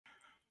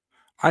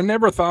I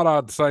never thought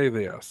I'd say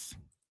this,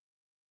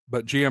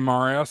 but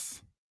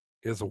GMRS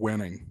is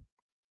winning.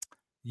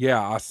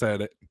 Yeah, I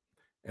said it.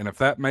 And if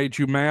that made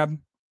you mad,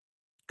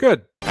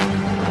 good.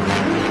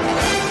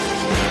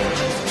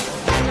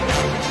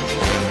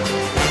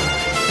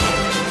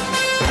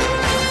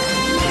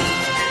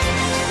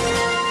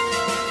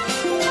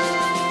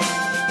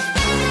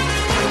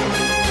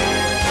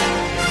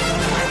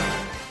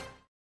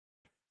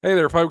 Hey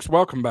there, folks.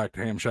 Welcome back to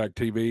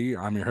HamShackTV.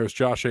 I'm your host,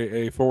 Josh,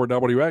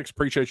 AA4WX.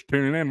 Appreciate you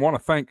tuning in. Want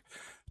to thank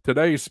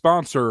today's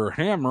sponsor,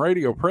 Ham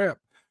Radio Prep.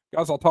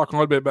 Guys, I'll talk a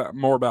little bit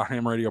more about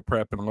Ham Radio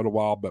Prep in a little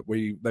while, but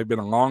they've been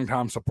a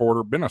long-time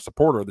supporter, been a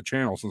supporter of the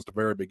channel since the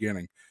very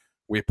beginning.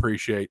 We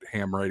appreciate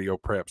Ham Radio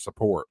Prep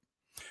support.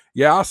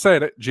 Yeah, I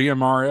said it.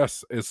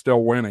 GMRS is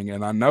still winning,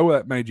 and I know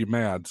that made you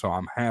mad, so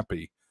I'm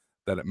happy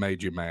that it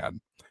made you mad.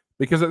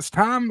 Because it's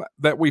time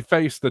that we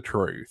face the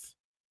truth.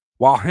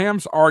 While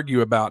hams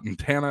argue about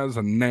antennas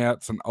and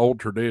nets and old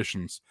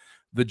traditions,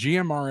 the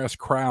GMRS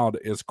crowd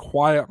is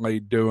quietly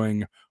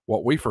doing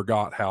what we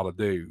forgot how to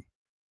do: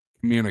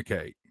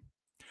 communicate.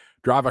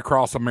 Drive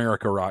across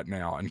America right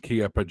now and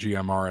key up a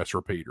GMRS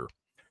repeater.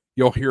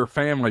 You'll hear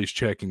families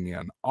checking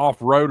in,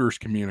 off-roaders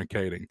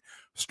communicating,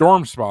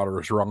 storm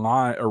spotters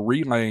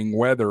relaying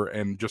weather,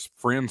 and just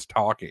friends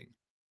talking.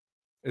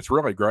 It's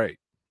really great.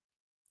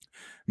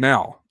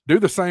 Now, do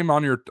the same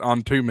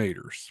on 2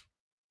 meters.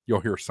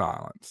 You'll hear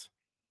silence.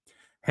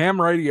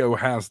 Ham radio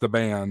has the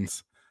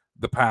bands,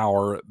 the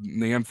power,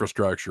 the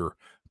infrastructure,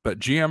 but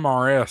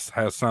GMRS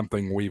has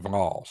something we've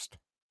lost: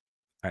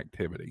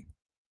 activity.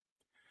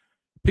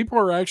 People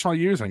are actually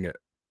using it.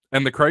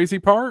 And the crazy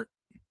part,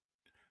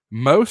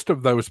 most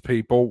of those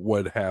people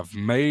would have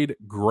made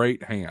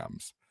great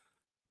hams,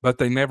 but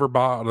they never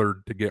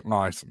bothered to get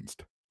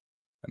licensed.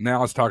 And now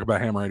let's talk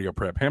about Ham Radio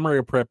Prep. Ham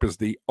Radio Prep is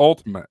the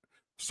ultimate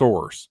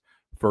source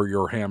for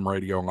your ham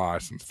radio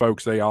license.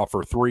 Folks, they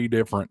offer 3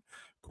 different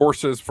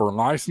courses for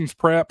license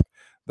prep: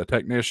 the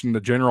technician,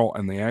 the general,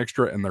 and the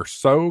extra. And they're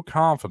so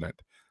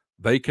confident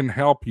they can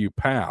help you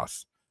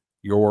pass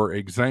your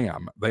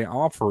exam. They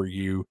offer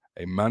you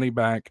a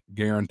money-back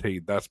guarantee.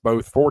 That's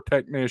both for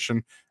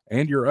technician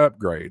and your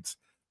upgrades.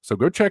 So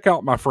go check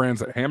out my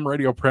friends at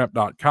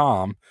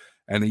hamradioprep.com,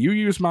 and you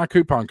use my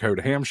coupon code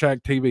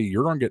HamShackTV.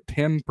 You're going to get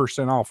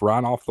 10% off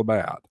right off the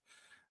bat.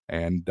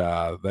 And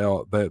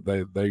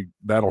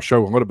that'll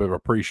show a little bit of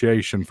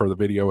appreciation for the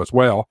video as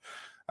well.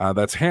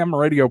 That's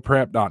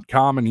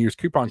hamradioprep.com, and use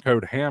coupon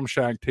code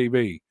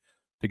HamShackTV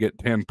to get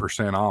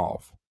 10%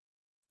 off.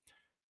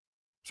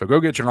 So go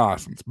get your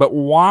license. But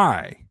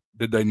why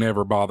did they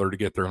never bother to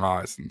get their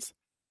license?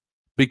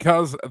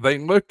 Because they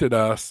looked at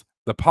us,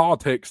 the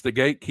politics, the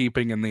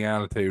gatekeeping, and the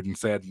attitude, and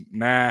said,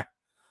 nah,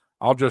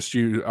 I'll just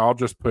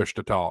push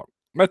to talk.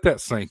 Let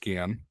that sink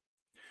in.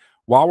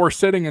 While we're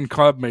sitting in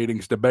club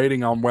meetings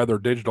debating on whether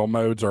digital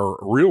modes are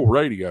real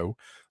radio,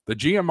 the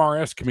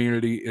GMRS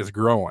community is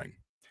growing.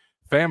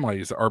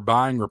 Families are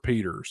buying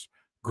repeaters.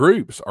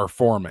 Groups are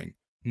forming.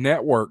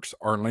 Networks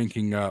are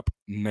linking up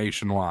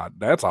nationwide.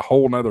 That's a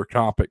whole nother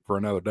topic for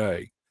another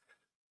day.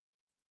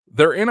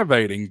 They're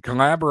innovating,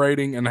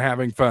 collaborating, and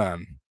having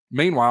fun.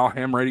 Meanwhile,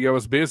 ham radio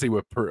is busy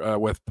with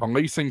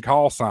policing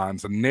call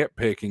signs and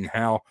nitpicking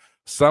how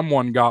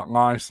someone got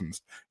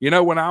licensed. You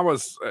know, when I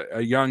was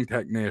a young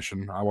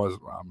technician, I was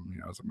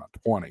in my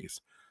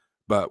 20s,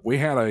 but we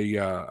had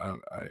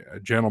a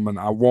gentleman.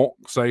 I won't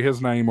say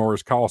his name or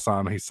his call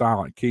sign. He's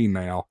silent key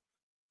now,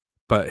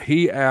 but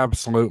he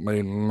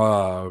absolutely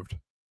loved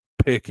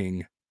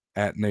picking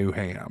at new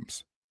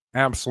hams.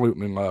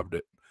 Absolutely loved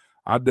it.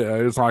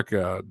 It was like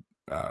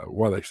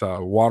what they say,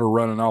 water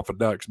running off a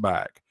duck's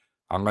back.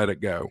 I let it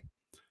go.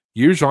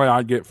 Usually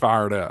I'd get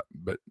fired up,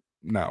 but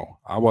no,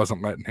 I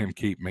wasn't letting him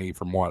keep me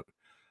from what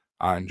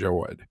I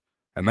enjoyed.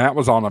 And that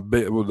was on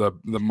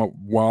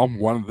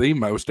one of the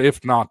most,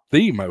 if not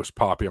the most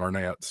popular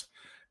nets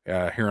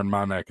here in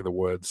my neck of the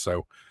woods.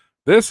 So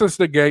this is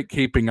the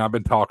gatekeeping I've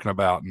been talking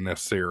about in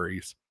this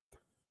series.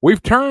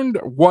 We've turned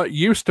what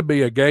used to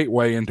be a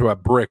gateway into a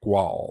brick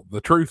wall.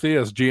 The truth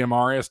is,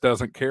 GMRS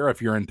doesn't care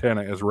if your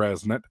antenna is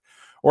resonant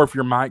or if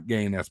your mic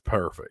gain is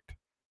perfect.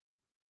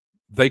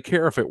 They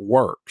care if it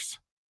works.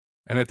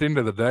 And at the end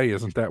of the day,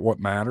 isn't that what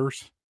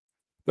matters?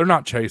 They're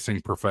not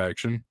chasing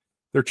perfection.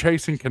 They're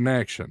chasing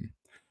connection.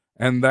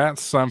 And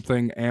that's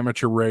something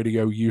amateur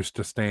radio used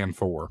to stand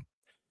for.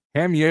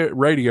 Ham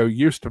radio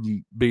used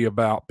to be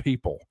about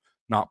people,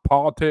 not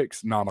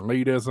politics, not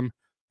elitism,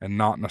 and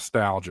not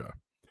nostalgia.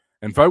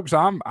 And folks,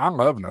 I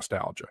love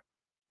nostalgia.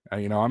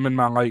 I'm in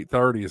my late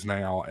 30s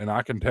now, and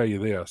I can tell you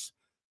this.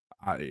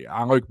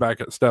 I look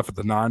back at stuff at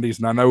the 90s,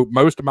 and I know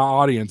most of my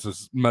audience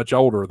is much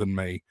older than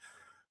me,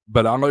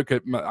 but I look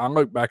back in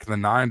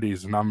the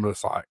 90s, and I'm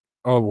just like,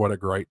 oh, what a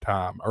great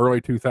time.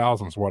 Early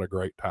 2000s, what a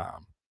great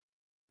time.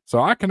 So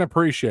I can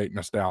appreciate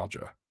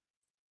nostalgia,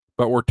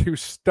 but we're too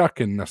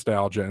stuck in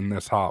nostalgia in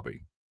this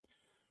hobby.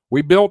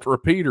 We built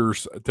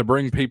repeaters to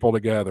bring people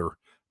together,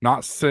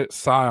 not sit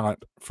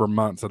silent for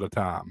months at a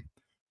time.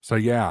 So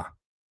yeah,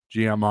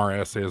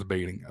 GMRS is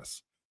beating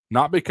us.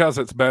 Not because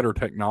it's better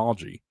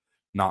technology,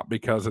 not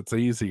because it's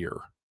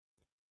easier,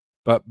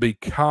 but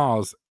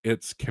because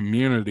its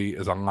community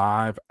is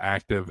alive,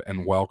 active,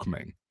 and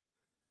welcoming.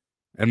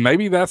 And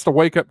maybe that's the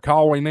wake-up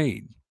call we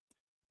need.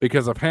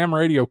 Because if ham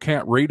radio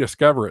can't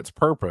rediscover its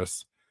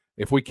purpose,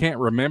 if we can't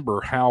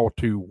remember how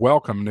to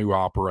welcome new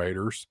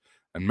operators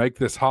and make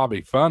this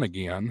hobby fun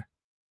again,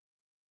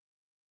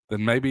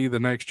 then maybe the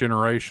next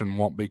generation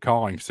won't be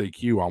calling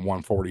CQ on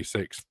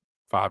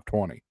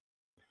 146.520.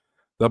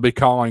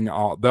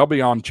 They'll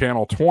be on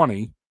channel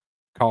 20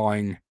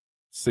 calling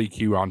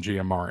CQ on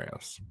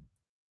GMRS.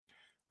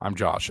 I'm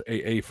Josh,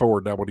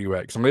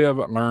 AA4WX. Live,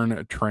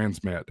 learn,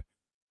 transmit.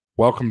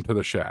 Welcome to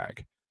the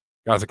Shack.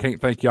 Guys, I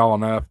can't thank y'all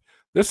enough.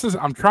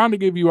 I'm trying to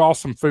give you all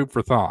some food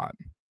for thought.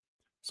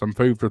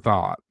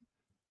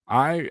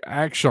 I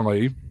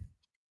actually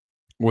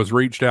was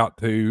reached out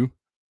to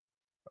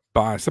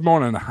by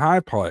someone in a high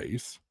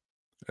place.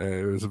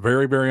 It was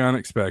very, very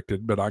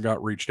unexpected, but I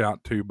got reached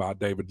out to by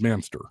David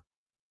Minster,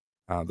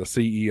 the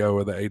CEO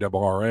of the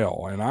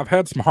ARRL. And I've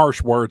had some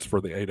harsh words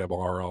for the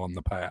ARRL in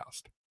the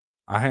past.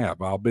 I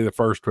have. I'll be the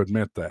first to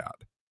admit that.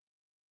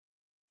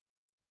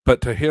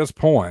 But to his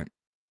point,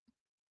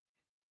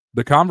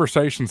 the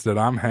conversations that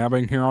I'm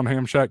having here on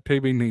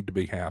HamShackTV need to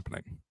be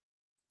happening.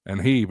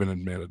 And he even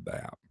admitted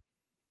that.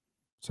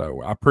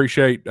 So I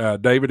appreciate,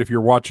 David, if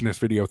you're watching this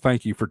video,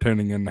 thank you for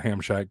tuning in to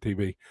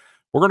HamShackTV.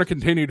 We're going to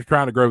continue to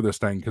try to grow this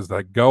thing because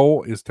the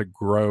goal is to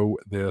grow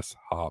this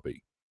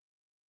hobby.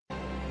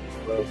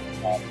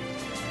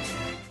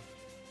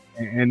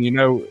 And you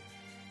know,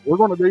 we're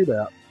going to do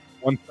that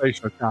one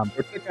station at a time.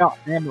 Go check out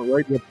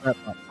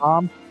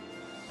hamradioprep.com.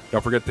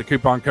 Don't forget the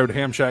coupon code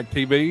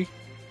HamShackTV.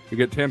 You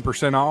get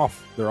 10%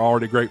 off. They're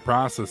already great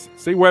prices.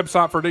 See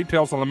website for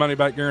details on the money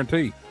back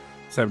guarantee.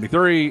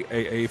 73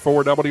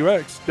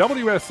 AA4WX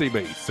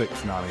WSCB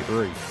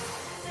 693.